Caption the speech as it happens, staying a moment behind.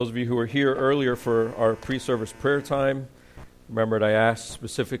Those of you who were here earlier for our pre-service prayer time, remembered I asked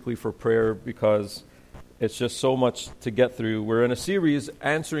specifically for prayer because it's just so much to get through. We're in a series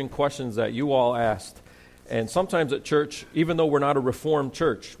answering questions that you all asked. And sometimes at church, even though we're not a Reformed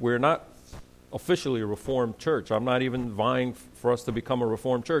church, we're not officially a Reformed church. I'm not even vying for us to become a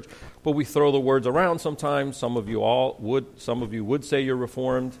Reformed church. But we throw the words around sometimes. Some of you would say you're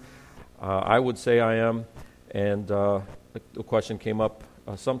Reformed. I would say I am. And the question came up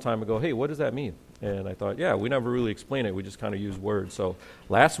some time ago, hey, what does that mean? And I thought, we never really explain it. We just kind of use words. So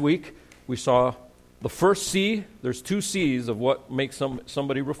last week, we saw the first C. There's two C's of what makes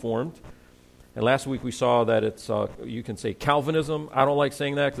somebody Reformed. And last week, we saw that it's, you can say Calvinism. I don't like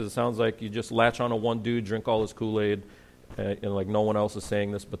saying that because it sounds like you just latch on to one dude, drink all his Kool-Aid, and like no one else is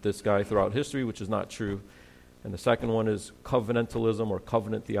saying this but this guy throughout history, which is not true. And the second one is covenantalism or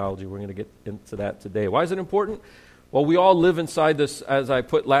covenant theology. We're going to get into that today. Why is it important? Well, we all live inside this, as I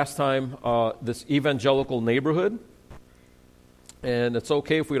put last time, this evangelical neighborhood. And it's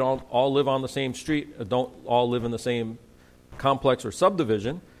okay if we don't all live on the same street, don't all live in the same complex or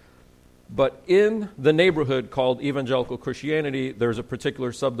subdivision. But in the neighborhood called evangelical Christianity, there's a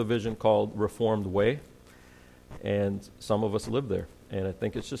particular subdivision called Reformed Way. And some of us live there. And I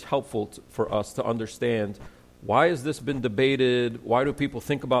think it's just helpful for us to understand, why has this been debated? Why do people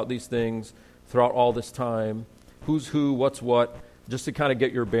think about these things throughout all this time? Who's who, what's what, just to kind of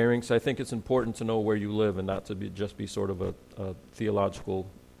get your bearings. I think it's important to know where you live and not to just be sort of a theological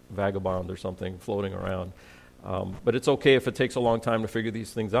vagabond or something floating around. But it's okay if it takes a long time to figure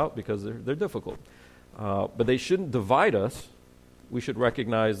these things out because they're difficult. But they shouldn't divide us. We should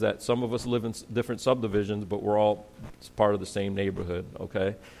recognize that some of us live in different subdivisions, but we're all part of the same neighborhood,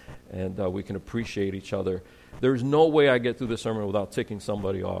 okay? And we can appreciate each other. There's no way I get through this sermon without ticking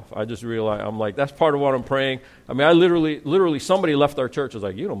somebody off. I just realized, I'm like, that's part of what I'm praying. I mean, I literally, somebody left our church was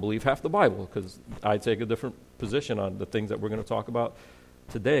like, you don't believe half the Bible, because I take a different position on the things that we're going to talk about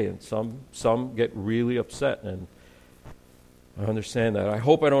today. And some get really upset, and I understand that. I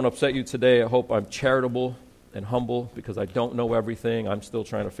hope I don't upset you today. I hope I'm charitable and humble, because I don't know everything. I'm still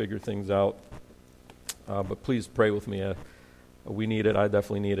trying to figure things out. But please pray with me. We need it. I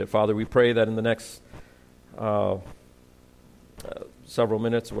definitely need it. Father, we pray that in the next several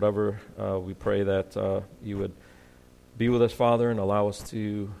minutes, whatever, we pray that you would be with us, Father, and allow us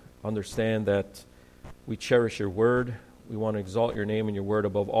to understand that we cherish your word. We want to exalt your name and your word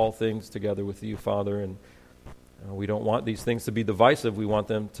above all things together with you, Father, and we don't want these things to be divisive. We want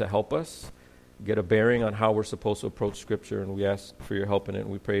them to help us get a bearing on how we're supposed to approach Scripture, and we ask for your help in it, and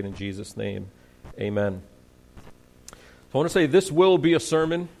we pray it in Jesus' name. Amen. So I want to say this will be a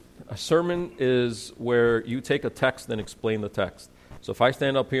sermon. A sermon is where you take a text and explain the text. So if I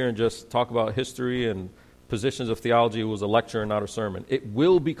stand up here and just talk about history and positions of theology, it was a lecture and not a sermon. It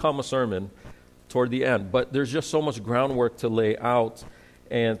will become a sermon toward the end, but there's just so much groundwork to lay out.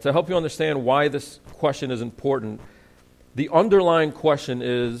 And to help you understand why this question is important, the underlying question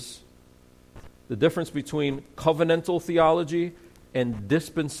is the difference between covenantal theology and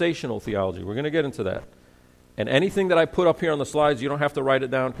dispensational theology. We're going to get into that. And anything that I put up here on the slides, you don't have to write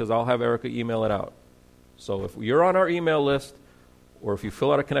it down because I'll have Erica email it out. So if you're on our email list, or if you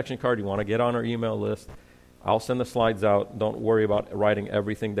fill out a connection card, you want to get on our email list, I'll send the slides out. Don't worry about writing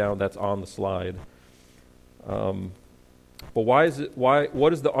everything down that's on the slide. But what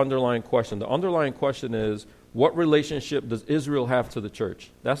is the underlying question? The underlying question is, what relationship does Israel have to the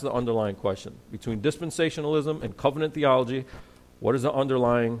church? That's the underlying question. Between dispensationalism and covenant theology, what is the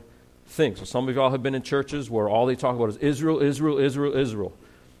underlying thing? So some of y'all have been in churches where all they talk about is Israel, Israel, Israel, Israel.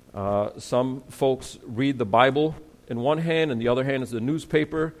 Some folks read the Bible in one hand, and the other hand is the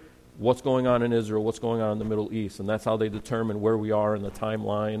newspaper. What's going on in Israel? What's going on in the Middle East? And that's how they determine where we are in the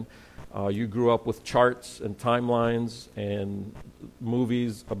timeline. You grew up with charts and timelines and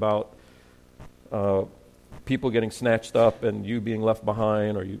movies about people getting snatched up and you being left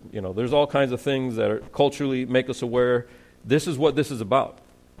behind, or you know, there's all kinds of things that are culturally make us aware. This is what this is about.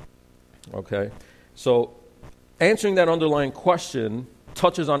 Okay, so answering that underlying question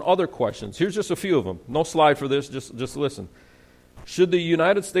touches on other questions. Here's just a few of them. No slide for this, just listen. Should the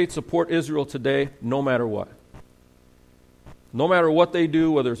United States support Israel today, no matter what? No matter what they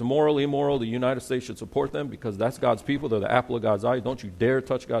do, whether it's moral, immoral, the United States should support them because that's God's people. They're the apple of God's eye. Don't you dare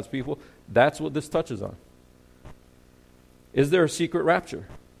touch God's people. That's what this touches on. Is there a secret rapture?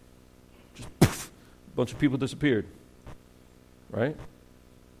 Just poof, a bunch of people disappeared. Right?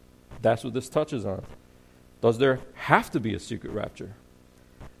 That's what this touches on. Does there have to be a secret rapture?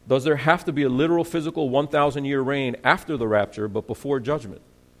 Does there have to be a literal physical 1,000-year reign after the rapture but before judgment?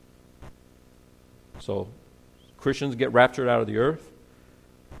 So Christians get raptured out of the earth.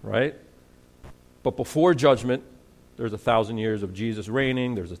 right? But before judgment, there's 1,000 years of Jesus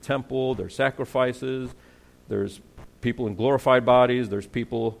reigning. There's a temple. There's sacrifices. There's people in glorified bodies. There's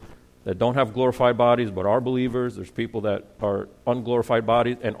people that don't have glorified bodies but are believers. There's people that are unglorified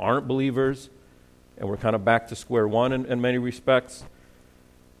bodies and aren't believers. And we're kind of back to square one in many respects.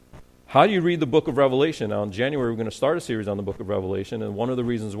 How do you read the book of Revelation? Now, in January, we're going to start a series on the book of Revelation, and one of the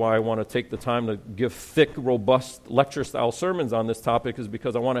reasons why I want to take the time to give thick, robust, lecture-style sermons on this topic is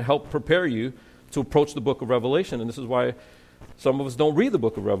because I want to help prepare you to approach the book of Revelation, and this is why some of us don't read the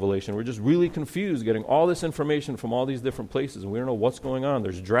book of Revelation. We're just really confused, getting all this information from all these different places, and we don't know what's going on.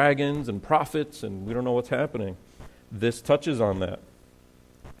 There's dragons and prophets, and we don't know what's happening. This touches on that.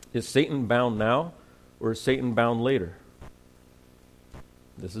 Is Satan bound now, or is Satan bound later?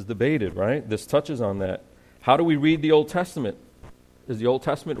 This is debated, right? This touches on that. How do we read the Old Testament? Is the Old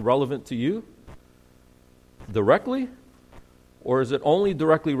Testament relevant to you directly? Or is it only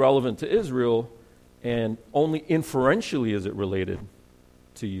directly relevant to Israel and only inferentially is it related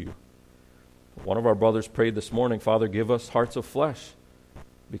to you? One of our brothers prayed this morning, Father, give us hearts of flesh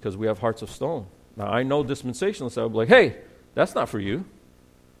because we have hearts of stone. Now, I know dispensationalists that would be like, hey, that's not for you.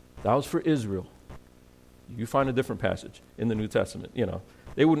 That was for Israel. You find a different passage in the New Testament, you know.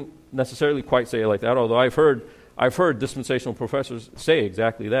 They wouldn't necessarily quite say it like that, although I've heard dispensational professors say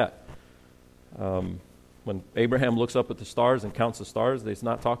exactly that. When Abraham looks up at the stars and counts the stars, he's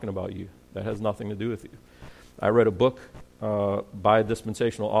not talking about you. That has nothing to do with you. I read a book by a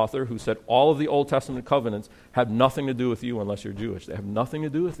dispensational author who said all of the Old Testament covenants have nothing to do with you unless you're Jewish. They have nothing to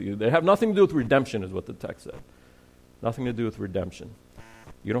do with you. They have nothing to do with redemption is what the text said. Nothing to do with redemption.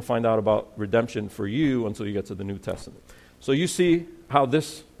 You don't find out about redemption for you until you get to the New Testament. So you see how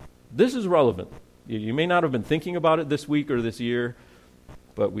this is relevant. You may not have been thinking about it this week or this year,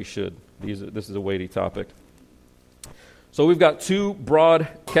 but we should. This is a weighty topic. So we've got two broad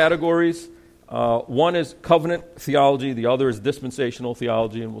categories. One is covenant theology. The other is dispensational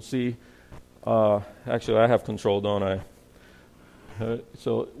theology. And we'll see. Actually, I have control, don't I?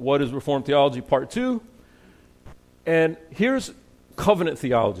 So what is Reformed theology? Part 2. And here's covenant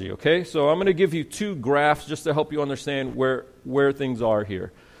theology, okay? So I'm going to give you two graphs just to help you understand where things are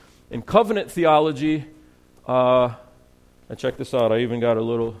here. In covenant theology, and check this out. I even got a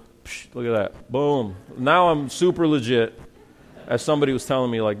little, look at that. Boom. Now I'm super legit, as somebody was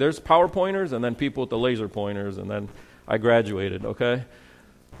telling me, like, there's PowerPointers and then people with the laser pointers, and then I graduated, okay?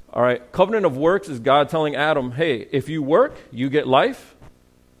 All right, covenant of works is God telling Adam, hey, if you work, you get life.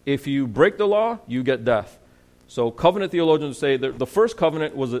 If you break the law, you get death. So covenant theologians say that the first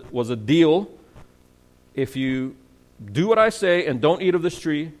covenant was a deal. If you do what I say and don't eat of this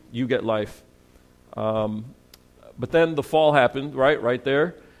tree, you get life. But then the fall happened, right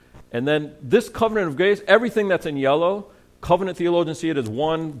there. And then this covenant of grace, everything that's in yellow, covenant theologians see it as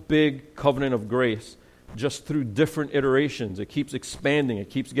one big covenant of grace, just through different iterations. It keeps expanding. It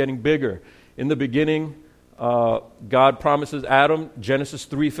keeps getting bigger. In the beginning, God promises Adam, Genesis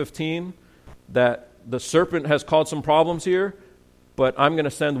 3:15, that the serpent has caused some problems here, but I'm going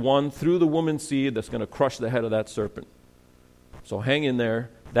to send one through the woman's seed that's going to crush the head of that serpent. So hang in there.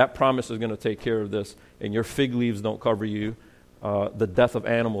 That promise is going to take care of this, and your fig leaves don't cover you. The death of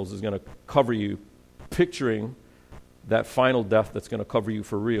animals is going to cover you, picturing that final death that's going to cover you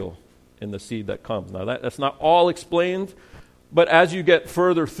for real in the seed that comes. Now, that's not all explained, but as you get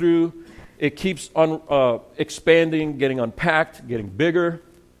further through, it keeps expanding, getting unpacked, getting bigger.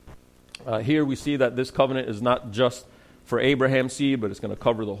 Here we see that this covenant is not just for Abraham's seed, but it's going to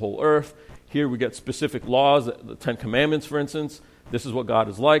cover the whole earth. Here we get specific laws, the Ten Commandments, for instance. This is what God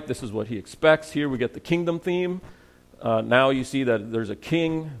is like. This is what he expects. Here we get the kingdom theme. Now you see that there's a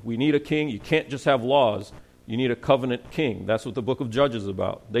king. We need a king. You can't just have laws. You need a covenant king. That's what the book of Judges is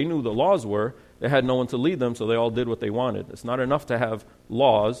about. They knew the laws were. They had no one to lead them, so they all did what they wanted. It's not enough to have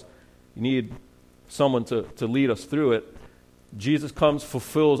laws. You need someone to lead us through it. Jesus comes,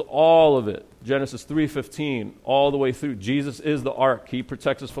 fulfills all of it. Genesis 3:15, all the way through. Jesus is the ark. He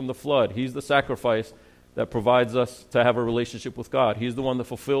protects us from the flood. He's the sacrifice that provides us to have a relationship with God. He's the one that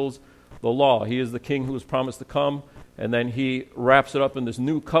fulfills the law. He is the king who was promised to come, and then he wraps it up in this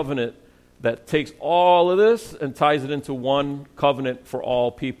new covenant that takes all of this and ties it into one covenant for all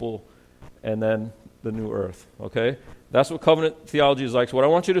people, and then the new earth, okay? That's what covenant theology is like. So what I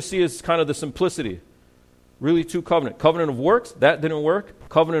want you to see is kind of the simplicity. Really two covenant. Covenant of works, that didn't work.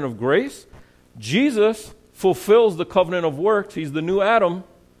 Covenant of grace. Jesus fulfills the covenant of works. He's the new Adam.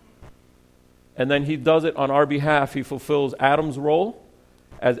 And then he does it on our behalf. He fulfills Adam's role.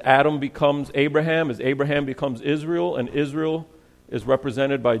 As Adam becomes Abraham, as Abraham becomes Israel, and Israel is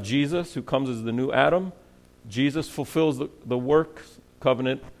represented by Jesus, who comes as the new Adam. Jesus fulfills the works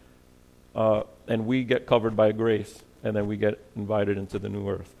covenant, and we get covered by grace, and then we get invited into the new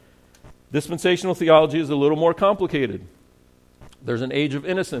earth. Dispensational theology is a little more complicated. There's an age of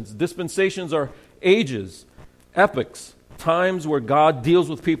innocence. Dispensations are ages, epochs, times where God deals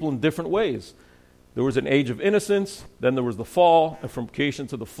with people in different ways. There was an age of innocence, then there was the fall, and from creation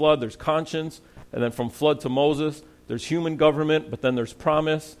to the flood, there's conscience, and then from flood to Moses, there's human government, but then there's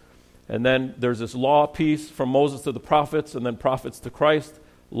promise, and then there's this law piece from Moses to the prophets, and then prophets to Christ.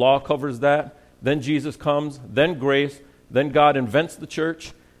 Law covers that. Then Jesus comes, then grace, then God invents the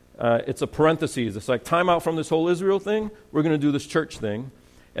church. It's a parenthesis. It's like time out from this whole Israel thing. We're going to do this church thing.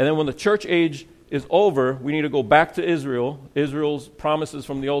 And then when the church age is over, we need to go back to Israel. Israel's promises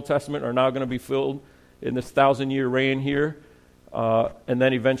from the Old Testament are now going to be filled in this 1,000-year reign here. And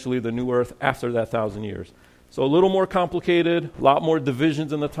then eventually the new earth after that 1,000 years. So a little more complicated, a lot more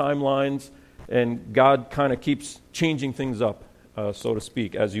divisions in the timelines, and God kind of keeps changing things up, so to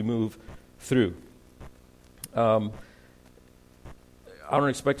speak, as you move through. I don't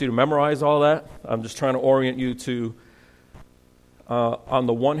expect you to memorize all that. I'm just trying to orient you to, on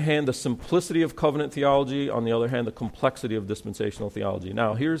the one hand, the simplicity of covenant theology, on the other hand, the complexity of dispensational theology.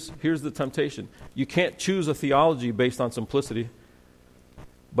 Now, here's the temptation. You can't choose a theology based on simplicity.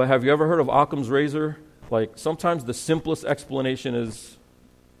 But have you ever heard of Occam's razor? Like, sometimes the simplest explanation is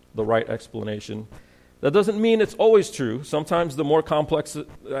the right explanation. That doesn't mean it's always true. Sometimes the more complex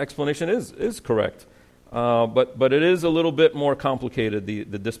explanation is correct. But it is a little bit more complicated,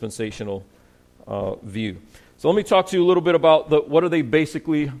 the dispensational view. So let me talk to you a little bit about what do they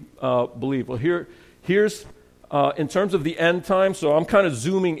basically believe. Well, here's in terms of the end time, so I'm kind of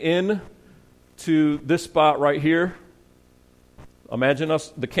zooming in to this spot right here. Imagine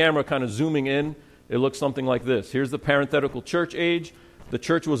the camera kind of zooming in. It looks something like this. Here's the parenthetical church age. The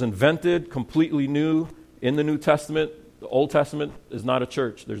church was invented, completely new in the New Testament. The Old Testament is not a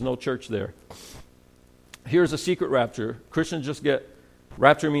church. There's no church there. Here's a secret rapture. Christians just get,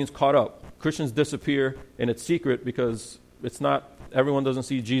 rapture means caught up. Christians disappear, and it's secret because it's not, everyone doesn't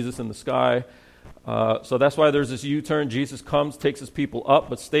see Jesus in the sky. So that's why there's this U-turn. Jesus comes, takes his people up,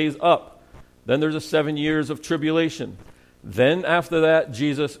 but stays up. Then there's a 7 years of tribulation. Then after that,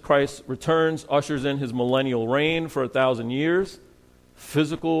 Jesus Christ returns, ushers in his millennial reign for 1,000 years,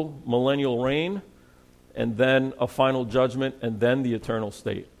 physical millennial reign, and then a final judgment, and then the eternal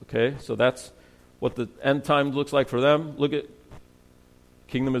state. Okay, so that's what the end time looks like for them. Look at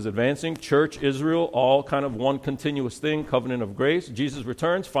kingdom is advancing, church, Israel, all kind of one continuous thing, covenant of grace. Jesus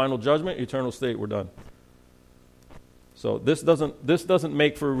returns, final judgment, eternal state, we're done. So this doesn't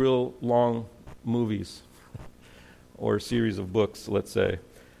make for real long movies or a series of books, let's say.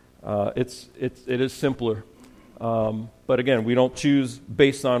 It is simpler. But again, we don't choose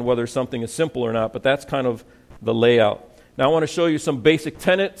based on whether something is simple or not, but that's kind of the layout. Now I want to show you some basic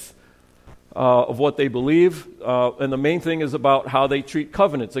tenets of what they believe. And the main thing is about how they treat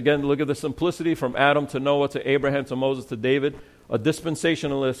covenants. Again, look at the simplicity from Adam to Noah to Abraham to Moses to David. A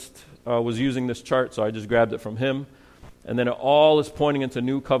dispensationalist was using this chart, so I just grabbed it from him. And then it all is pointing into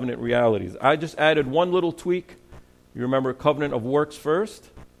new covenant realities. I just added one little tweak. You remember covenant of works first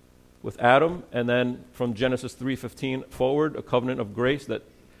with Adam, and then from Genesis 3:15 forward, a covenant of grace that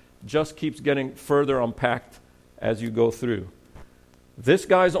just keeps getting further unpacked as you go through. This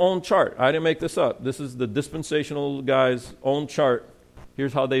guy's own chart, I didn't make this up. This is the dispensational guy's own chart.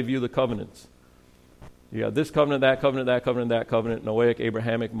 Here's how they view the covenants. You got this covenant, that covenant, that covenant, that covenant, Noahic,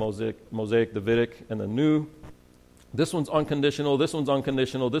 Abrahamic, Mosaic, Davidic, and the new. This one's unconditional, this one's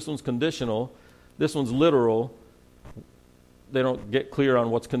unconditional, this one's conditional, this one's literal. They don't get clear on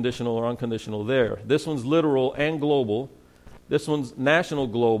what's conditional or unconditional there. This one's literal and global. This one's national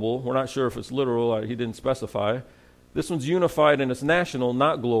global. We're not sure if it's literal. He didn't specify. This one's unified and it's national,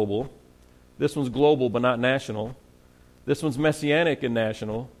 not global. This one's global but not national. This one's messianic and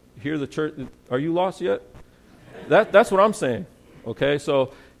national. Here the church, are you lost yet? That's what I'm saying. Okay,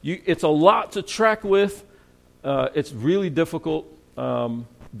 so it's a lot to track with. It's really difficult.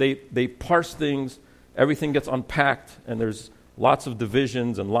 They parse things. Everything gets unpacked, and there's lots of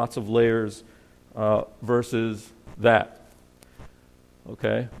divisions and lots of layers versus that.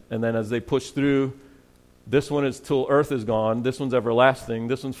 Okay? And then as they push through, this one is till earth is gone, this one's everlasting,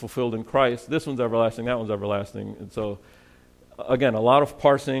 this one's fulfilled in Christ, this one's everlasting, that one's everlasting. And so, again, a lot of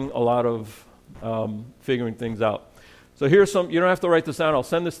parsing, a lot of figuring things out. So here's some, you don't have to write this down, I'll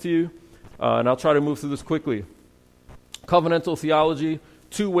send this to you, and I'll try to move through this quickly. Covenantal theology.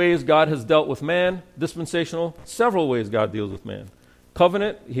 2 ways God has dealt with man. Dispensational, several ways God deals with man.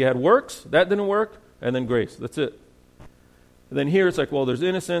 Covenant, he had works, that didn't work, and then grace. That's it. And then here it's like, well, there's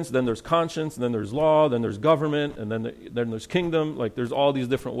innocence, then there's conscience, then there's law, then there's government, and then there's kingdom. Like there's all these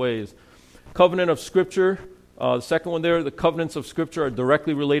different ways. Covenant of Scripture, the second one there, the covenants of Scripture are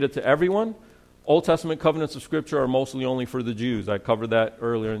directly related to everyone. Old Testament covenants of Scripture are mostly only for the Jews. I covered that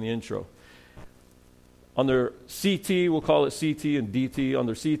earlier in the intro. Under CT, we'll call it CT and DT.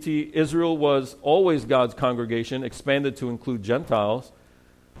 Under CT, Israel was always God's congregation, expanded to include Gentiles.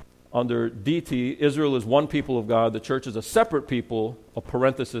 Under DT, Israel is one people of God. The church is a separate people, a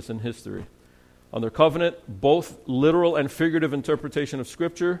parenthesis in history. Under covenant, both literal and figurative interpretation of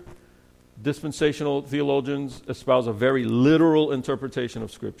Scripture. Dispensational theologians espouse a very literal interpretation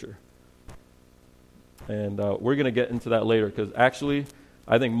of Scripture. And we're going to get into that later because actually,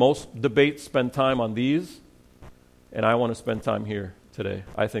 I think most debates spend time on these, and I want to spend time here today.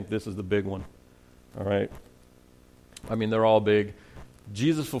 I think this is the big one. All right? I mean, they're all big.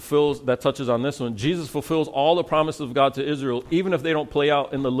 Jesus fulfills, that touches on this one, Jesus fulfills all the promises of God to Israel, even if they don't play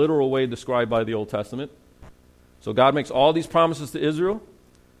out in the literal way described by the Old Testament. So God makes all these promises to Israel,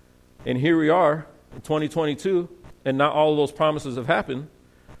 and here we are in 2022, and not all of those promises have happened.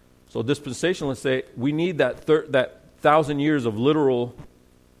 So dispensationalists say we need that 1,000 years of literal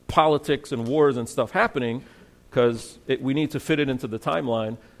politics and wars and stuff happening because we need to fit it into the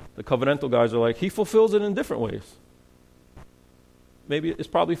timeline. The covenantal guys are like, he fulfills it in different ways. Maybe it's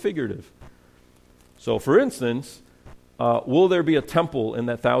probably figurative. So, for instance, will there be a temple in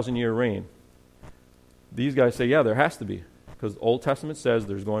that 1,000-year reign? These guys say, yeah, there has to be, because the Old Testament says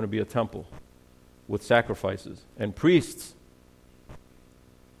there's going to be a temple with sacrifices and priests.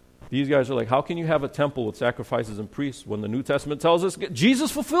 These guys are like, how can you have a temple with sacrifices and priests when the New Testament tells us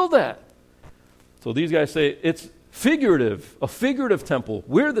Jesus fulfilled that? So these guys say it's figurative, a figurative temple.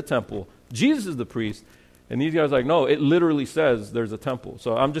 We're the temple. Jesus is the priest. And these guys are like, no, it literally says there's a temple.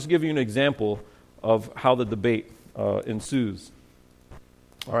 So I'm just giving you an example of how the debate ensues.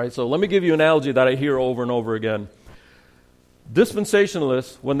 All right, so let me give you an analogy that I hear over and over again.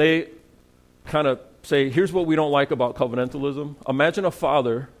 Dispensationalists, when they kind of say, here's what we don't like about covenantalism. Imagine a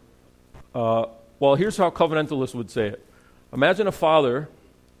father, here's how covenantalists would say it. Imagine a father,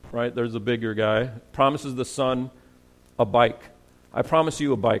 right, there's a bigger guy, promises the son a bike. I promise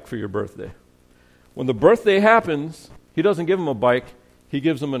you a bike for your birthday. When the birthday happens, he doesn't give him a bike, he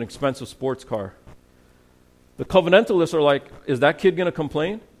gives him an expensive sports car. The covenantalists are like, is that kid going to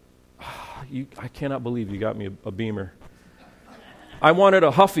complain? I cannot believe you got me a Beamer. I wanted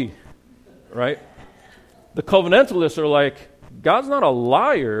a Huffy, right? The covenantalists are like, God's not a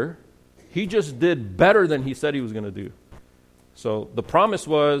liar, he just did better than he said he was going to do. So the promise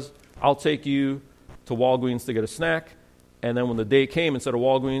was, I'll take you to Walgreens to get a snack. And then when the day came, instead of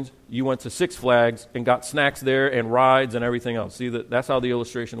Walgreens, you went to Six Flags and got snacks there and rides and everything else. See, that's how the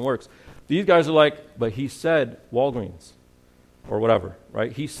illustration works. These guys are like, but he said Walgreens or whatever,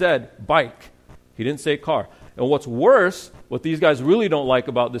 right? He said bike. He didn't say car. And what's worse, what these guys really don't like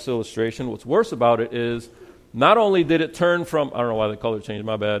about this illustration, what's worse about it is not only did it turn from, I don't know why the color changed,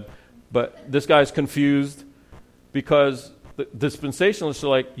 my bad, but this guy's confused because the dispensationalists are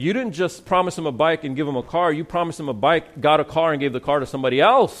like, you didn't just promise him a bike and give him a car. You promised him a bike, got a car, and gave the car to somebody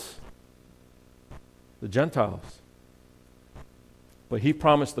else, the Gentiles. But he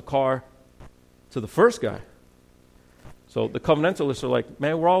promised the car to the first guy. So the covenantalists are like,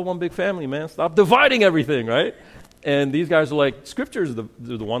 man, we're all one big family, man. Stop dividing everything, right? And these guys are like, Scripture is the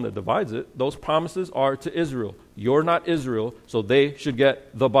one that divides it. Those promises are to Israel. You're not Israel, so they should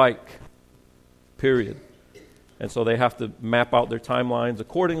get the bike, period. And so they have to map out their timelines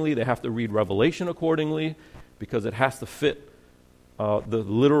accordingly. They have to read Revelation accordingly because it has to fit the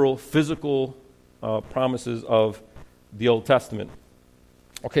literal, physical promises of the Old Testament.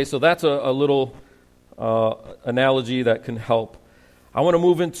 Okay, so that's a little analogy that can help. I want to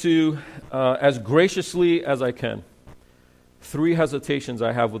move into, as graciously as I can, 3 hesitations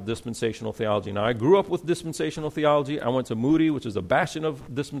I have with dispensational theology. Now, I grew up with dispensational theology. I went to Moody, which is a bastion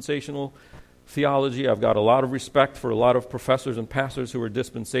of dispensational theology. I've got a lot of respect for a lot of professors and pastors who are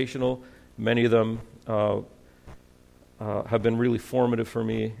dispensational. Many of them have been really formative for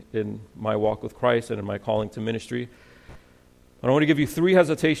me in my walk with Christ and in my calling to ministry. And I want to give you 3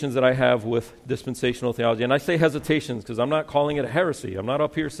 hesitations that I have with dispensational theology. And I say hesitations because I'm not calling it a heresy. I'm not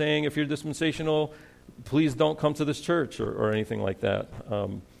up here saying if you're dispensational, please don't come to this church or anything like that.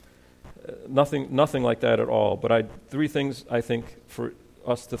 Nothing like that at all. But 3 things I think for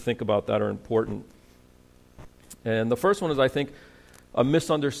us to think about that are important. And the first one is, I think, a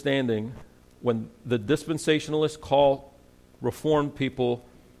misunderstanding when the dispensationalists call Reformed people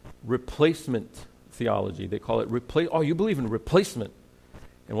replacement theology. They call it you believe in replacement.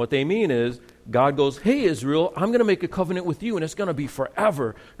 And what they mean is God goes, hey, Israel, I'm going to make a covenant with you, and it's going to be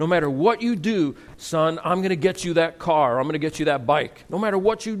forever. No matter what you do, son, I'm going to get you that car. I'm going to get you that bike. No matter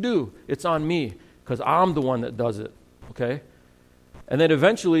what you do, it's on me because I'm the one that does it, okay? And then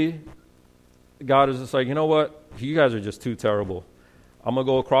eventually, God is just like, you know what? You guys are just too terrible. I'm going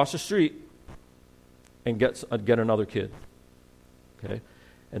to go across the street and get another kid, okay?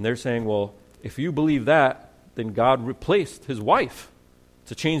 And they're saying, well, if you believe that, then God replaced his wife.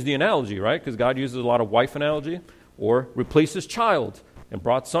 To change the analogy, right? Because God uses a lot of wife analogy. Or replace his child and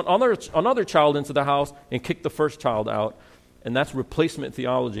brought another child into the house and kicked the first child out. And that's replacement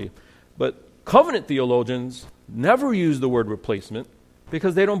theology. But covenant theologians never use the word replacement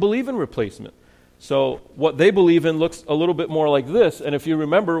because they don't believe in replacement. So what they believe in looks a little bit more like this. And if you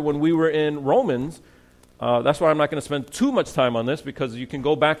remember when we were in Romans, that's why I'm not going to spend too much time on this because you can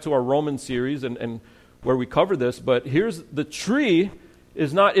go back to our Roman series and where we cover this. But here's the tree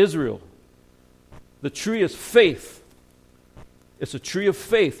is not Israel. The tree is faith. It's a tree of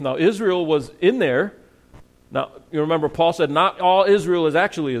faith. Now, Israel was in there. Now, you remember Paul said not all Israel is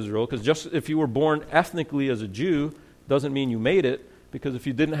actually Israel, because just if you were born ethnically as a Jew doesn't mean you made it, because if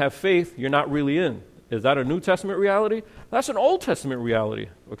you didn't have faith, you're not really in. Is that a New Testament reality? That's an Old Testament reality,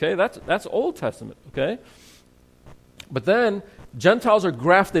 okay? That's Old Testament, okay? But then Gentiles are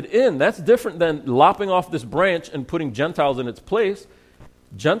grafted in. That's different than lopping off this branch and putting Gentiles in its place.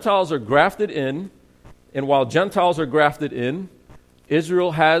 Gentiles are grafted in, and while Gentiles are grafted in,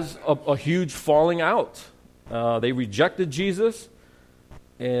 Israel has a huge falling out. They rejected Jesus,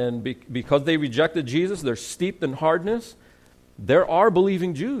 and because they rejected Jesus, they're steeped in hardness. There are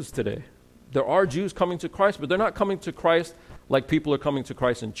believing Jews today. There are Jews coming to Christ, but they're not coming to Christ like people are coming to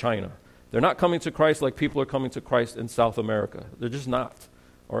Christ in China. They're not coming to Christ like people are coming to Christ in South America. They're just not,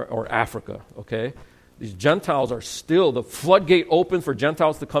 or Africa, okay? These Gentiles are still, the floodgate open for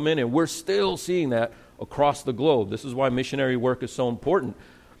Gentiles to come in, and we're still seeing that across the globe. This is why missionary work is so important.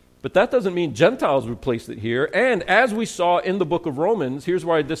 But that doesn't mean Gentiles replaced it here. And as we saw in the book of Romans, here's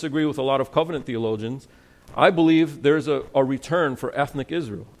where I disagree with a lot of covenant theologians. I believe there's a return for ethnic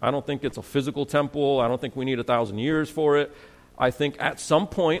Israel. I don't think it's a physical temple. I don't think we need 1,000 years for it. I think at some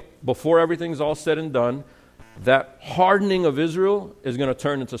point, before everything's all said and done, that hardening of Israel is going to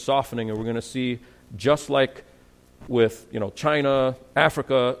turn into softening, and we're going to see, just like with China,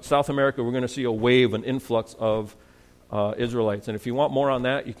 Africa, South America, we're going to see a wave, an influx of Israelites. And if you want more on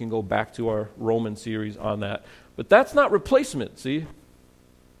that, you can go back to our Roman series on that. But that's not replacement, see?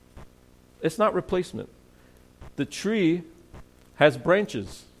 It's not replacement. The tree has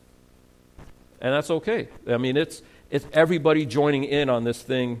branches, and that's okay. I mean, it's everybody joining in on this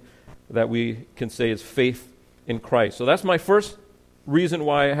thing that we can say is faith in Christ. So that's my first reason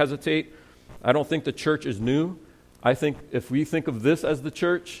why I hesitate. I don't think the church is new. I think if we think of this as the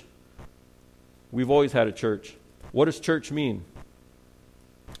church, we've always had a church. What does church mean?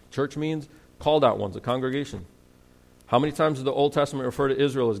 Church means called out ones, a congregation. How many times does the Old Testament refer to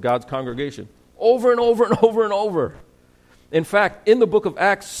Israel as God's congregation? Over and over and over and over. In fact, in the book of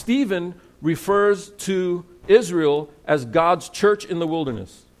Acts, Stephen refers to Israel as God's church in the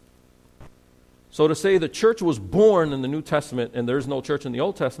wilderness. So to say the church was born in the New Testament and there's no church in the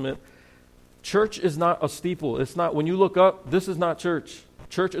Old Testament, church is not a steeple. It's not, when you look up, this is not church.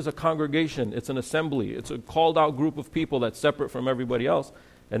 Church is a congregation. It's an assembly. It's a called out group of people that's separate from everybody else.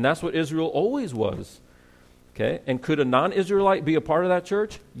 And that's what Israel always was. Okay? And could a non-Israelite be a part of that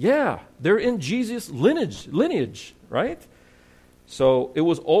church? Yeah. They're in Jesus' lineage, right? So it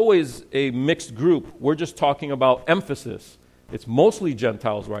was always a mixed group. We're just talking about emphasis. It's mostly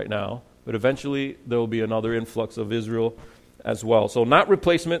Gentiles right now, but eventually there will be another influx of Israel as well. So not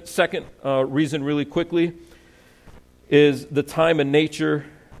replacement. Second reason really quickly is the time and nature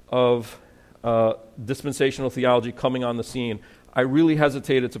of dispensational theology coming on the scene. I really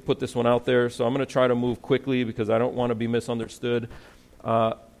hesitated to put this one out there, so I'm going to try to move quickly because I don't want to be misunderstood.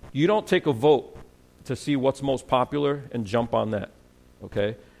 You don't take a vote to see what's most popular and jump on that,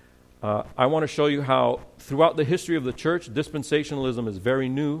 okay? I want to show you how throughout the history of the church, dispensationalism is very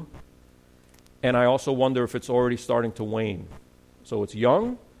new, and I also wonder if it's already starting to wane. So it's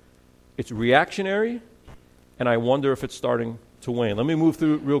young, it's reactionary, and I wonder if it's starting to wane. Let me move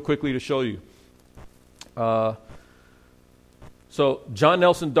through real quickly to show you. So John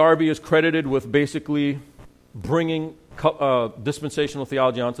Nelson Darby is credited with basically bringing dispensational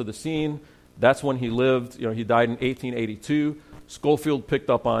theology onto the scene. That's when he lived. He died in 1882. Scofield picked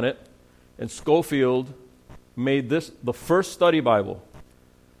up on it, and Scofield made this the first study Bible.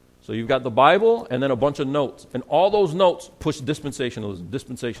 So you've got the Bible and then a bunch of notes, and all those notes push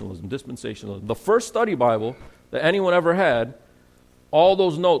dispensationalism. The first study Bible that anyone ever had All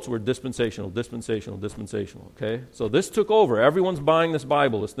those notes were dispensational, okay? So this took over. Everyone's buying this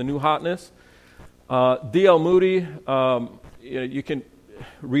Bible. It's the new hotness. D.L. Moody, you can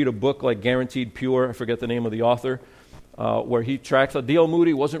read a book like Guaranteed Pure, I forget the name of the author, where he tracks out. D.L.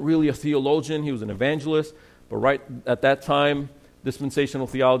 Moody wasn't really a theologian, he was an evangelist, but right at that time, dispensational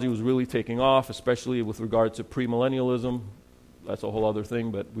theology was really taking off, especially with regard to premillennialism. That's a whole other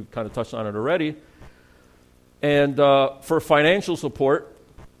thing, but we've kind of touched on it already. And for financial support,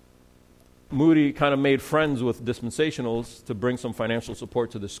 Moody kind of made friends with dispensationals to bring some financial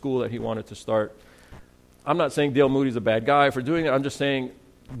support to the school that he wanted to start. I'm not saying D.L. Moody's a bad guy for doing it. I'm just saying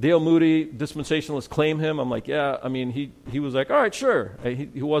D.L. Moody, dispensationalists claim him. I'm like, yeah, I mean, he was like, all right, sure.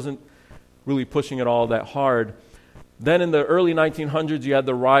 He wasn't really pushing it all that hard. Then in the early 1900s, you had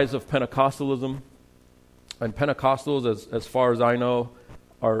the rise of Pentecostalism. And Pentecostals, as far as I know,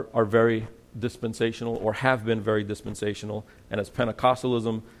 are very dispensational or have been very dispensational. And as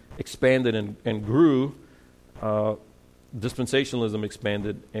Pentecostalism expanded and grew, dispensationalism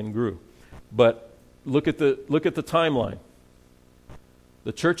expanded and grew. But look at the timeline.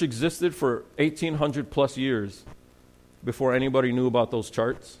 The church existed for 1,800 plus years before anybody knew about those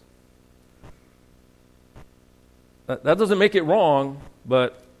charts. That doesn't make it wrong,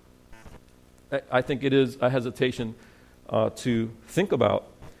 but I think it is a hesitation to think about.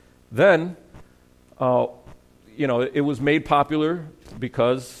 Then, it was made popular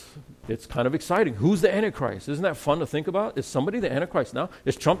because it's kind of exciting. Who's the Antichrist? Isn't that fun to think about? Is somebody the Antichrist now?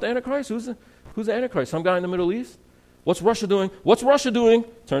 Is Trump the Antichrist? Who's the Antichrist? Some guy in the Middle East? What's Russia doing? What's Russia doing?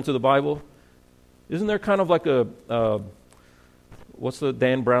 Turn to the Bible. Isn't there kind of like what's the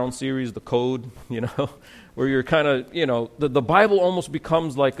Dan Brown series, The Code, where you're kind of, the Bible almost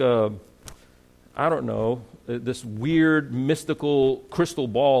becomes like this weird mystical crystal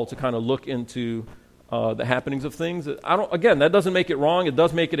ball to kind of look into the happenings of things. Again, that doesn't make it wrong. It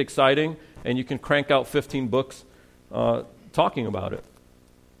does make it exciting, and you can crank out 15 books talking about it.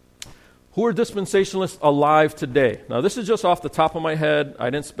 Who are dispensationalists alive today? Now, this is just off the top of my head. I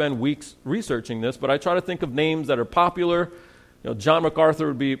didn't spend weeks researching this, but I try to think of names that are popular. John MacArthur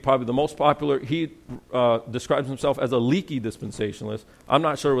would be probably the most popular. He describes himself as a leaky dispensationalist. I'm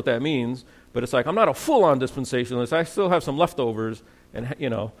not sure what that means, but it's like, I'm not a full-on dispensationalist. I still have some leftovers. And,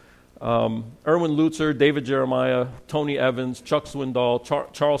 Erwin Lutzer, David Jeremiah, Tony Evans, Chuck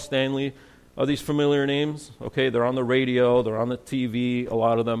Swindoll, Charles Stanley. Are these familiar names? Okay, they're on the radio, they're on the TV, a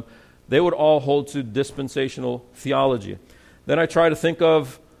lot of them. They would all hold to dispensational theology. Then I try to think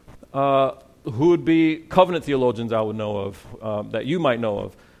of who would be covenant theologians I would know of, that you might know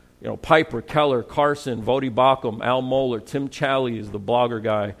of. Piper, Keller, Carson, Vodi Bakum, Al Mohler, Tim Challies, the blogger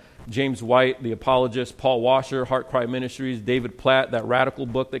guy, James White, the apologist, Paul Washer, Heart Cry Ministries, David Platt, that radical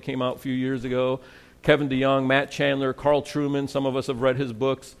book that came out a few years ago, Kevin DeYoung, Matt Chandler, Carl Trueman, some of us have read his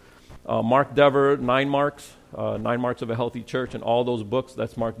books, Mark Dever, Nine Marks of a Healthy Church, and all those books,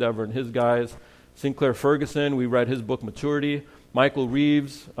 that's Mark Dever and his guys. Sinclair Ferguson, we read his book Maturity. Michael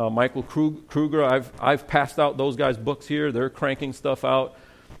Reeves, Michael Kruger, I've passed out those guys' books here. They're cranking stuff out.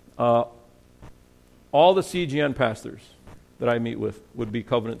 All the CGN pastors that I meet with would be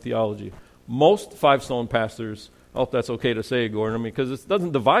covenant theology. Most Five Stone pastors, I hope that's okay to say, Gordon, because it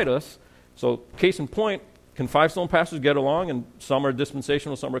doesn't divide us. So case in point, can Five Stone pastors get along and some are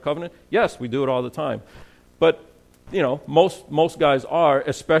dispensational, some are covenant? Yes, we do it all the time. But, most guys are,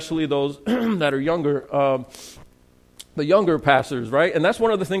 especially those that are younger, the younger pastors, right? And that's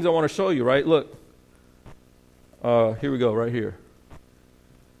one of the things I want to show you, right? Look, here we go, right here.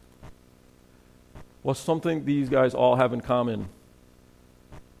 What's something these guys all have in common?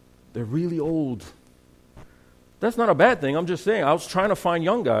 They're really old. That's not a bad thing. I'm just saying, I was trying to find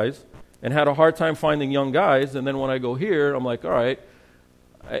young guys and had a hard time finding young guys. And then when I go here, I'm like, all right,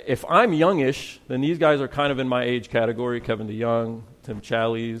 if I'm youngish, then these guys are kind of in my age category. Kevin DeYoung, Tim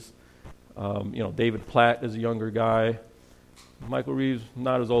Challies, David Platt is a younger guy. Michael Reeves,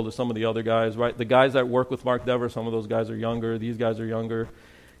 not as old as some of the other guys, right? The guys that work with Mark Dever, some of those guys are younger. These guys are younger.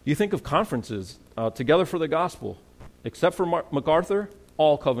 You think of conferences, Together for the Gospel, except for MacArthur,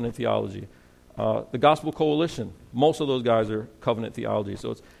 all covenant theology. The Gospel Coalition, most of those guys are covenant theology.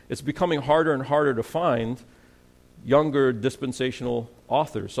 So it's becoming harder and harder to find younger dispensational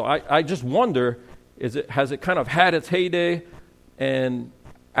authors. So I just wonder, has it kind of had its heyday, and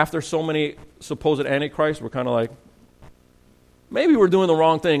after so many supposed antichrists, we're kind of like, maybe we're doing the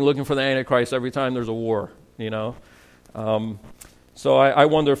wrong thing looking for the Antichrist every time there's a war, So I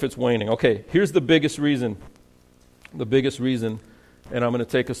wonder if it's waning. Okay, here's the biggest reason. And I'm going to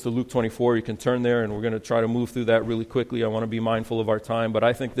take us to Luke 24. You can turn there, and we're going to try to move through that really quickly. I want to be mindful of our time, but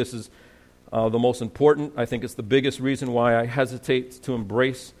I think this is The most important, I think it's the biggest reason why I hesitate to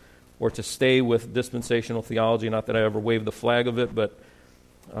embrace or to stay with dispensational theology. Not that I ever waved the flag of it, but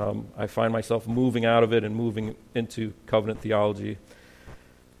I find myself moving out of it and moving into covenant theology.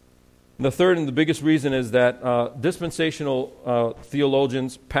 And the third and the biggest reason is that dispensational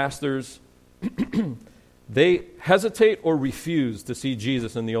theologians, pastors, they hesitate or refuse to see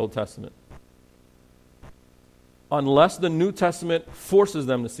Jesus in the Old Testament unless the New Testament forces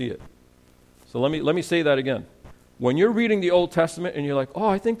them to see it. So let me say that again. When you're reading the Old Testament and you're like, oh,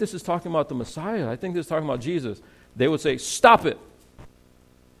 I think this is talking about the Messiah, I think this is talking about Jesus, they would say, stop it.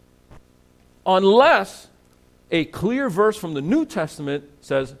 Unless a clear verse from the New Testament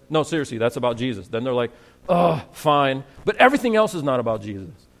says, no, seriously, that's about Jesus. Then they're like, oh, fine. But everything else is not about Jesus.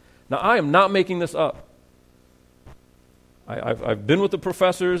 Now, I am not making this up. I've been with the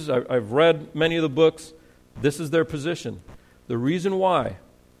professors. I've read many of the books. This is their position. The reason why,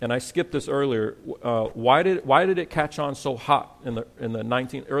 and I skipped this earlier, why did it catch on so hot in the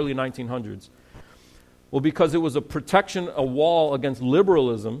early 1900s? Well, because it was a protection, a wall against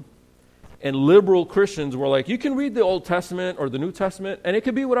liberalism. And liberal Christians were like, you can read the Old Testament or the New Testament, and it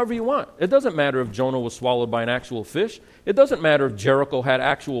could be whatever you want. It doesn't matter if Jonah was swallowed by an actual fish. It doesn't matter if Jericho had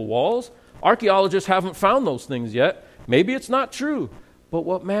actual walls. Archaeologists haven't found those things yet. Maybe it's not true. But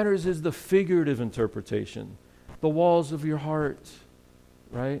what matters is the figurative interpretation, the walls of your heart,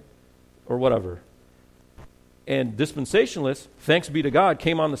 right? Or whatever. And dispensationalists, thanks be to God,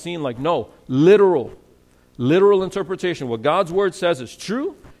 came on the scene like, no, literal interpretation. What God's word says is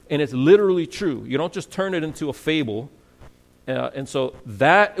true. And it's literally true. You don't just turn it into a fable. And so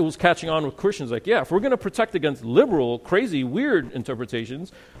that it was catching on with Christians. Like, yeah, if we're going to protect against liberal, crazy, weird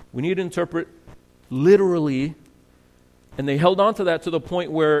interpretations, we need to interpret literally. And they held on to that to the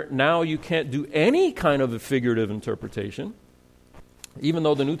point where now you can't do any kind of a figurative interpretation, even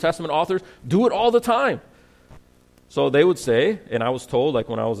though the New Testament authors do it all the time. So they would say, and I was told, like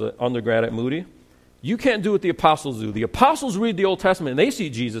when I was an undergrad at Moody, you can't do what the apostles do. The apostles read the Old Testament and they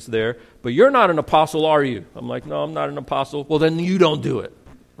see Jesus there, but you're not an apostle, are you? I'm like, no, I'm not an apostle. Well, then you don't do it,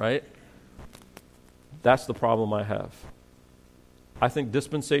 right? That's the problem I have. I think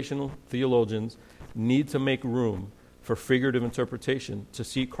dispensational theologians need to make room for figurative interpretation to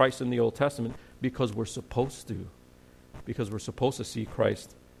see Christ in the Old Testament because we're supposed to. Because we're supposed to see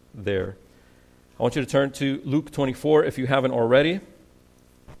Christ there. I want you to turn to Luke 24 if you haven't already.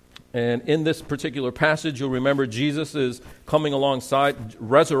 And in this particular passage, you'll remember Jesus is coming alongside,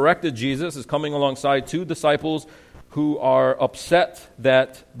 resurrected Jesus is coming alongside two disciples who are upset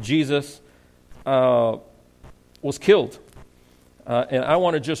that Jesus was killed. And I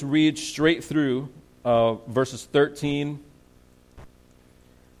want to just read straight through verses 13.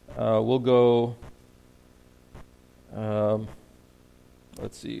 We'll go,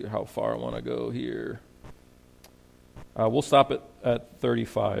 let's see how far I want to go here. We'll stop at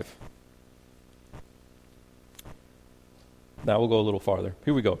 35. Now we'll go a little farther.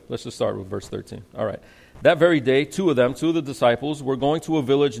 Here we go. Let's just start with verse 13. All right. That very day, two of the disciples, were going to a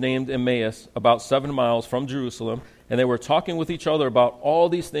village named Emmaus, about 7 miles from Jerusalem, and they were talking with each other about all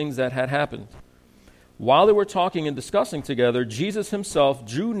these things that had happened. While they were talking and discussing together, Jesus himself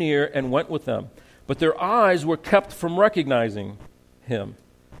drew near and went with them, but their eyes were kept from recognizing him.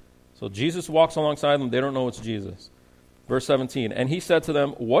 So Jesus walks alongside them. They don't know it's Jesus. Verse 17, and he said to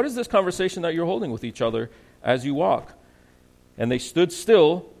them, what is this conversation that you're holding with each other as you walk? And they stood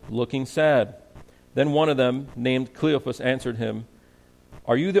still, looking sad. Then one of them, named Cleopas, answered him,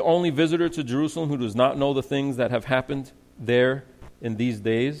 are you the only visitor to Jerusalem who does not know the things that have happened there in these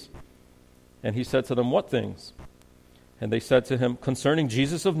days? And he said to them, what things? And they said to him, concerning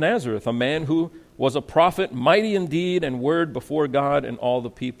Jesus of Nazareth, a man who was a prophet, mighty in deed and word before God and all the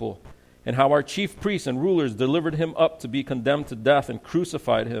people, and how our chief priests and rulers delivered him up to be condemned to death and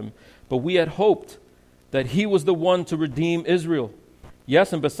crucified him. But we had hoped that he was the one to redeem Israel.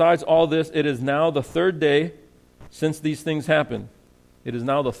 Yes, and besides all this, it is now the third day since these things happened. It is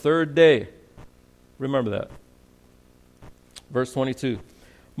now the third day. Remember that. Verse 22.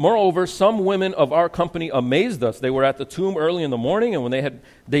 Moreover, some women of our company amazed us. They were at the tomb early in the morning, and when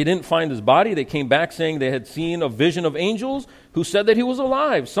they didn't find his body, they came back saying they had seen a vision of angels who said that he was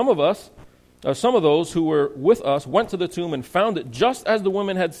alive. Some of those who were with us went to the tomb and found it just as the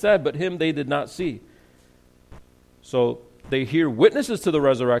women had said, but him they did not see. So they hear witnesses to the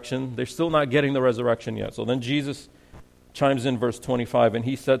resurrection. They're still not getting the resurrection yet. So then Jesus chimes in, verse 25, and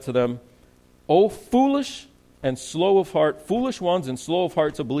he said to them, O foolish and slow of heart, foolish ones and slow of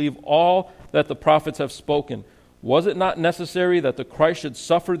heart to believe all that the prophets have spoken. Was it not necessary that the Christ should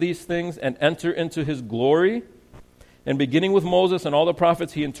suffer these things and enter into his glory? And beginning with Moses and all the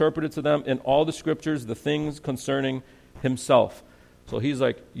prophets, he interpreted to them in all the scriptures the things concerning himself. So he's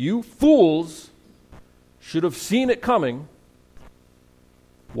like, you fools should have seen it coming.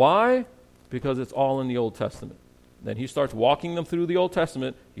 Why? Because it's all in the Old Testament. Then he starts walking them through the Old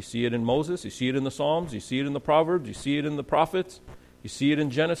Testament. You see it in Moses, you see it in the Psalms, you see it in the Proverbs, you see it in the prophets, you see it in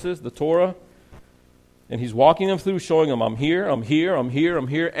Genesis, the Torah. And he's walking them through, showing them, I'm here, I'm here, I'm here, I'm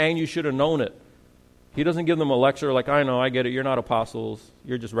here, and you should have known it. He doesn't give them a lecture like, I know, I get it, you're not apostles,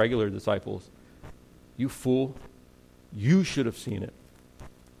 you're just regular disciples. You fool, you should have seen it.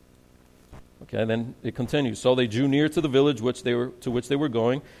 Okay, then it continues. So they drew near to the village to which they were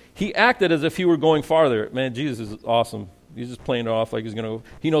going. He acted as if he were going farther. Man, Jesus is awesome. He's just playing it off like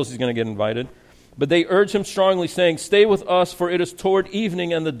he knows he's going to get invited. But they urged him strongly, saying, stay with us, for it is toward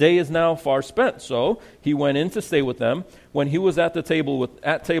evening, and the day is now far spent. So he went in to stay with them. When he was at table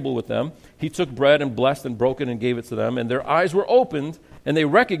with them, he took bread and blessed and broke it and gave it to them. And their eyes were opened, and they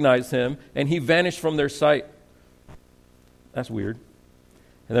recognized him, and he vanished from their sight. That's weird.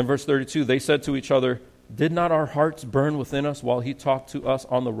 And then verse 32, they said to each other, did not our hearts burn within us while he talked to us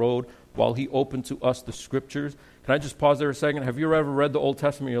on the road, while he opened to us the scriptures? Can I just pause there a second? Have you ever read the Old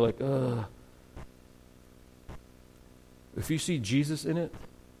Testament? You're like, ugh. If you see Jesus in it,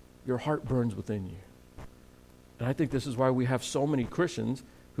 your heart burns within you. And I think this is why we have so many Christians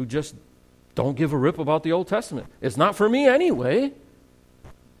who just don't give a rip about the Old Testament. It's not for me anyway.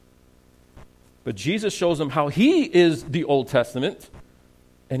 But Jesus shows them how he is the Old Testament.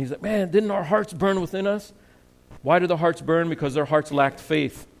 And he's like, man, didn't our hearts burn within us? Why did the hearts burn? Because their hearts lacked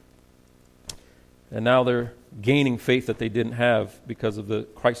faith. And now they're gaining faith that they didn't have because of the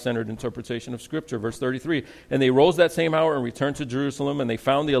Christ-centered interpretation of Scripture. Verse 33, and they rose that same hour and returned to Jerusalem, and they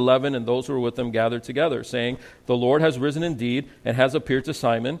found the 11 and those who were with them gathered together, saying, the Lord has risen indeed and has appeared to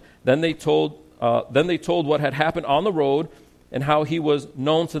Simon. Then they told what had happened on the road and how he was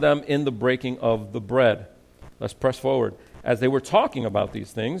known to them in the breaking of the bread. Let's press forward. As they were talking about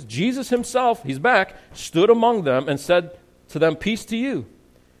these things, Jesus himself, he's back, stood among them and said to them, peace to you.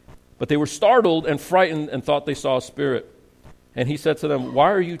 But they were startled and frightened and thought they saw a spirit. And he said to them,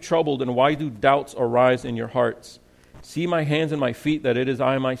 why are you troubled, and why do doubts arise in your hearts? See my hands and my feet, that it is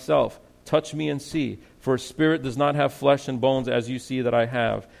I myself. Touch me and see, for a spirit does not have flesh and bones as you see that I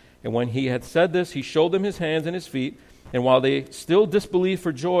have. And when he had said this, he showed them his hands and his feet. And while they still disbelieved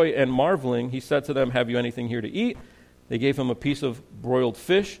for joy and marveling, he said to them, have you anything here to eat? They gave him a piece of broiled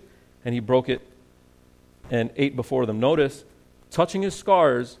fish, and he broke it and ate before them. Notice, touching his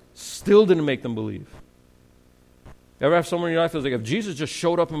scars still didn't make them believe. You ever have someone in your life that's like, if Jesus just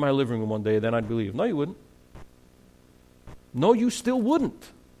showed up in my living room one day, then I'd believe. No, you wouldn't. No, you still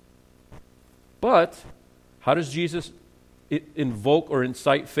wouldn't. But how does Jesus invoke or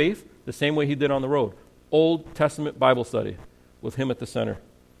incite faith? The same way he did on the road. Old Testament Bible study with him at the center.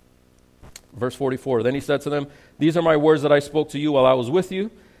 Verse 44, then he said to them, these are my words that I spoke to you while I was with you,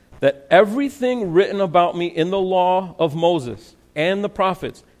 that everything written about me in the law of Moses and the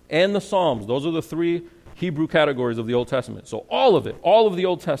prophets and the Psalms, those are the three Hebrew categories of the Old Testament. So all of it, all of the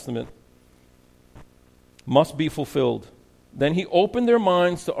Old Testament must be fulfilled. Then he opened their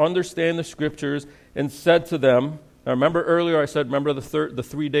minds to understand the scriptures and said to them, now remember earlier I said, remember the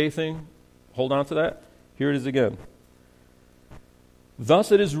 3-day thing? Hold on to that. Here it is again.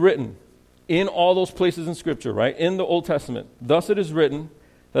 Thus it is written, in all those places in Scripture, right? In the Old Testament. Thus it is written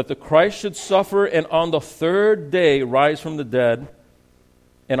that the Christ should suffer and on the third day rise from the dead.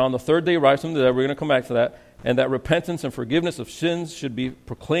 And on the third day rise from the dead. We're going to come back to that. And that repentance and forgiveness of sins should be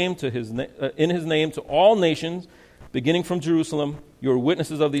proclaimed in his name to all nations, beginning from Jerusalem. You are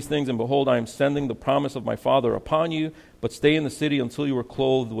witnesses of these things, and behold, I am sending the promise of my Father upon you, but stay in the city until you are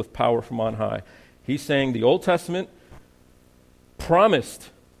clothed with power from on high. He's saying the Old Testament promised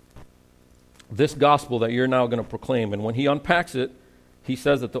this gospel that you're now going to proclaim. And when he unpacks it, he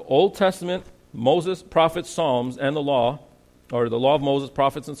says that the Old Testament, Moses, prophets, Psalms, and the law, or the law of Moses,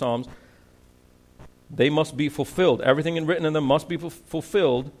 prophets, and Psalms, they must be fulfilled. Everything written in them must be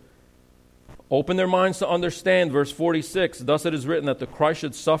fulfilled. Open their minds to understand, verse 46, thus it is written that the Christ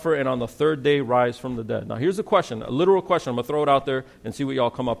should suffer and on the third day rise from the dead. Now here's a question, a literal question. I'm going to throw it out there and see what y'all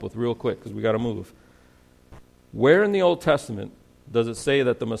come up with real quick because we got to move. Where in the Old Testament does it say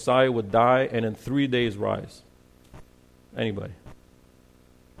that the Messiah would die and in 3 days rise? Anybody?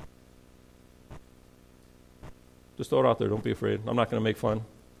 Just throw it out there. Don't be afraid. I'm not going to make fun.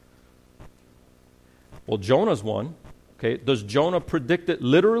 Well, Jonah's one. Okay, does Jonah predict it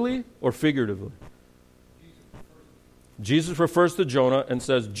literally or figuratively? Jesus refers to Jonah and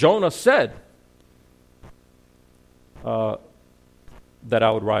says, Jonah said. that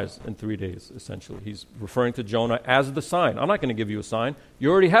I would rise in 3 days, essentially. He's referring to Jonah as the sign. I'm not going to give you a sign.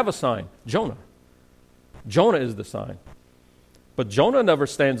 You already have a sign, Jonah. Jonah is the sign. But Jonah never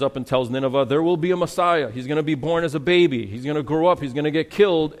stands up and tells Nineveh, there will be a Messiah. He's going to be born as a baby. He's going to grow up. He's going to get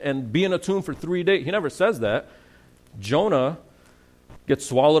killed and be in a tomb for 3 days. He never says that. Jonah gets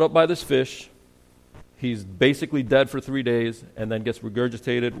swallowed up by this fish. He's basically dead for 3 days and then gets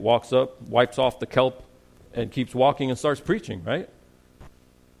regurgitated, walks up, wipes off the kelp, and keeps walking and starts preaching, right?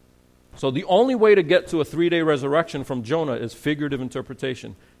 So the only way to get to a 3-day resurrection from Jonah is figurative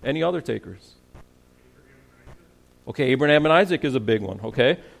interpretation. Any other takers? Okay, Abraham and Isaac is a big one,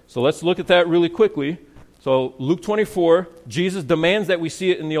 okay? So let's look at that really quickly. So Luke 24, Jesus demands that we see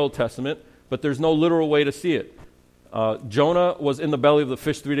it in the Old Testament, but there's no literal way to see it. Jonah was in the belly of the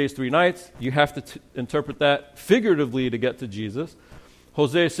fish 3 days, 3 nights. You have to interpret that figuratively to get to Jesus.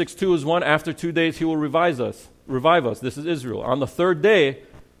 Hosea 6:2 is one. After 2 days, he will revive us. This is Israel. On the 3rd day,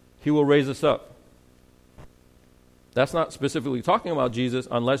 he will raise us up. That's not specifically talking about Jesus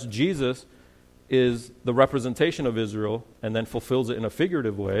unless Jesus is the representation of Israel and then fulfills it in a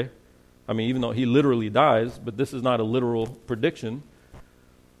figurative way. I mean, even though he literally dies, but this is not a literal prediction.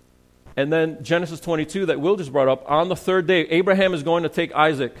 And then Genesis 22 that Will just brought up, on the 3rd day, Abraham is going to take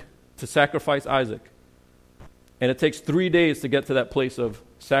Isaac to sacrifice Isaac. And it takes 3 days to get to that place of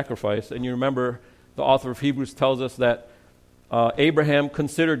sacrifice. And you remember the author of Hebrews tells us that Abraham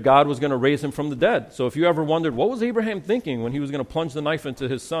considered God was going to raise him from the dead. So if you ever wondered, what was Abraham thinking when he was going to plunge the knife into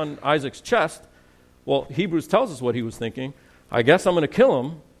his son Isaac's chest? Well, Hebrews tells us what he was thinking. I guess I'm going to kill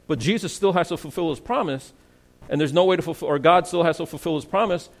him, but Jesus still has to fulfill his promise. And there's no way to fulfill, or God still has to fulfill his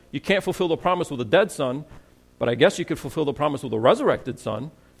promise. You can't fulfill the promise with a dead son, but I guess you could fulfill the promise with a resurrected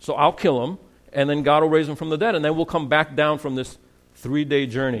son. So I'll kill him, and then God will raise him from the dead, and then we'll come back down from this 3-day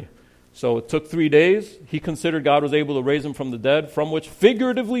journey. So it took 3 days. He considered God was able to raise him from the dead, from which,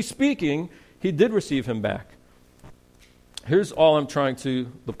 figuratively speaking, he did receive him back. Here's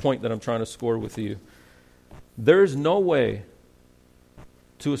the point that I'm trying to score with you. There's no way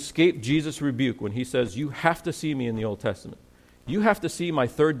to escape Jesus' rebuke when he says, you have to see me in the Old Testament. You have to see my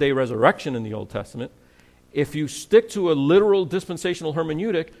 3rd-day resurrection in the Old Testament. If you stick to a literal dispensational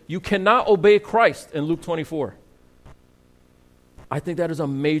hermeneutic, you cannot obey Christ in Luke 24. I think that is a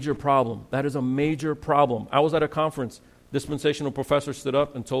major problem. That is a major problem. I was at a conference. Dispensational professor stood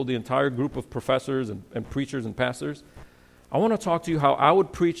up and told the entire group of professors and preachers and pastors, I want to talk to you how I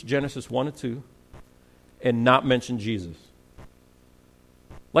would preach Genesis 1 and 2 and not mention Jesus.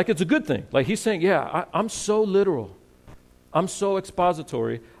 Like it's a good thing. Like he's saying, I'm so literal. I'm so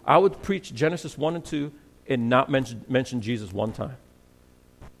expository. I would preach Genesis 1 and 2 and not mention Jesus one time.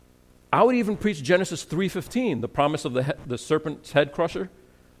 I would even preach Genesis 3:15, the promise of the serpent's head crusher.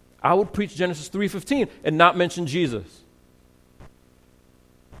 I would preach Genesis 3:15 and not mention Jesus.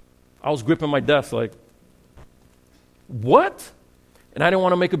 I was gripping my desk like, what? And I didn't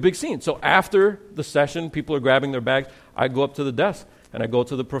want to make a big scene. So after the session, people are grabbing their bags. I go up to the desk and I go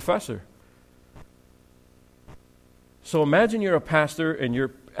to the professor. So imagine you're a pastor and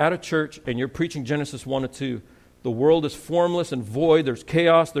you're at a church and you're preaching Genesis 1 and 2. The world is formless and void. There's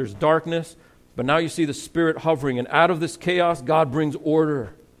chaos. There's darkness. But now you see the Spirit hovering. And out of this chaos, God brings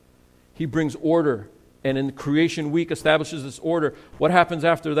order. He brings order. And in creation week establishes this order. What happens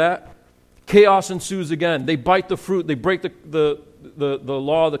after that? Chaos ensues again. They bite the fruit. They break the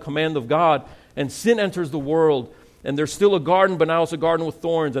law, the command of God. And sin enters the world. And there's still a garden, but now it's a garden with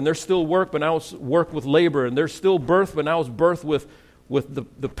thorns. And there's still work, but now it's work with labor. And there's still birth, but now it's birth with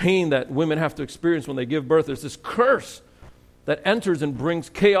the pain that women have to experience when they give birth. There's this curse that enters and brings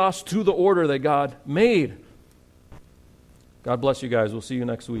chaos to the order that God made. God bless you guys. We'll see you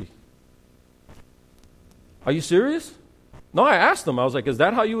next week. Are you serious? No, I asked them. I was like, is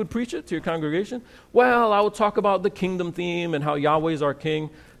that how you would preach it to your congregation? Well, I would talk about the kingdom theme and how Yahweh is our king.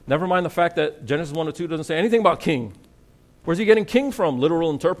 Never mind the fact that Genesis 1 and 2 doesn't say anything about king. Where's he getting king from? Literal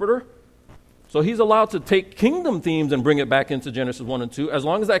interpreter? So he's allowed to take kingdom themes and bring it back into Genesis 1 and 2 as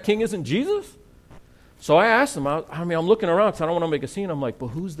long as that king isn't Jesus? So I asked him, I'm looking around because I don't want to make a scene. I'm like, but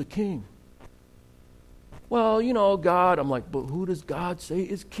who's the king? Well, God. I'm like, but who does God say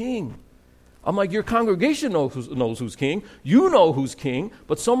is king? I'm like, your congregation knows who's king. You know who's king.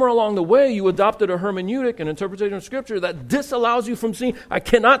 But somewhere along the way, you adopted a hermeneutic, an interpretation of Scripture that disallows you from seeing. I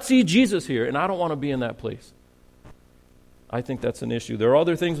cannot see Jesus here, and I don't want to be in that place. I think that's an issue. There are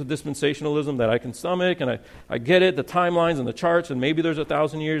other things with dispensationalism that I can stomach, and I get it, the timelines and the charts, and maybe there's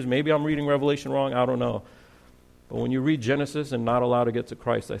 1,000 years. Maybe I'm reading Revelation wrong. I don't know. But when you read Genesis and not allowed to get to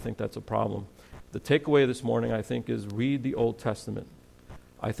Christ, I think that's a problem. The takeaway this morning, I think, is read the Old Testament.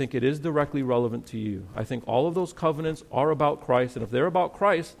 I think it is directly relevant to you. I think all of those covenants are about Christ, and if they're about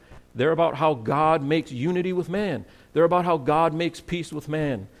Christ, they're about how God makes unity with man. They're about how God makes peace with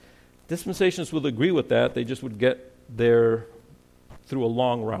man. Dispensationalists would agree with that. They just would get there through a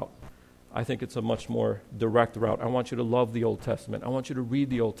long route. I think it's a much more direct route. I want you to love the Old Testament. I want you to read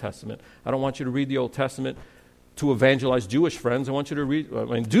the Old Testament. I don't want you to read the Old Testament to evangelize Jewish friends. I want you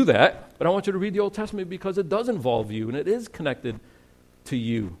to do that, but I want you to read the Old Testament because it does involve you and it is connected to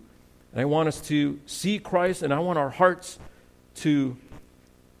you. And I want us to see Christ, and I want our hearts to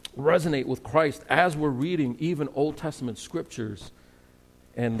resonate with Christ as we're reading even Old Testament scriptures,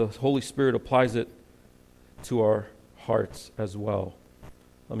 and the Holy Spirit applies it to our hearts as well.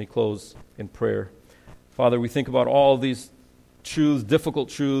 Let me close in prayer. Father, we think about all these truths, difficult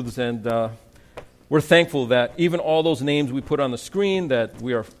truths, and we're thankful that even all those names we put on the screen, that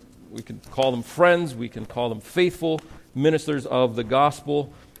we can call them friends, we can call them faithful ministers of the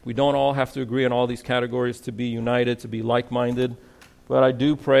gospel. We don't all have to agree on all these categories to be united, to be like-minded, but I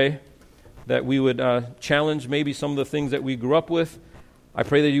do pray that we would challenge maybe some of the things that we grew up with. I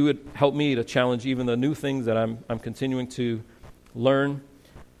pray that you would help me to challenge even the new things that I'm continuing to learn.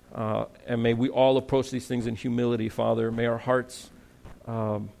 And may we all approach these things in humility, Father. May our hearts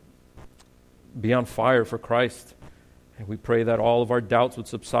be on fire for Christ. And we pray that all of our doubts would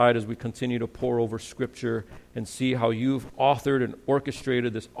subside as we continue to pore over Scripture and see how you've authored and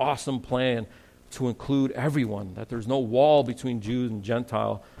orchestrated this awesome plan to include everyone, that there's no wall between Jews and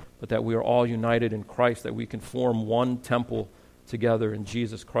Gentile, but that we are all united in Christ, that we can form one temple together in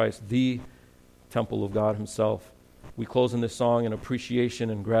Jesus Christ, the temple of God himself. We close in this song in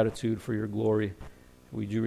appreciation and gratitude for your glory. We do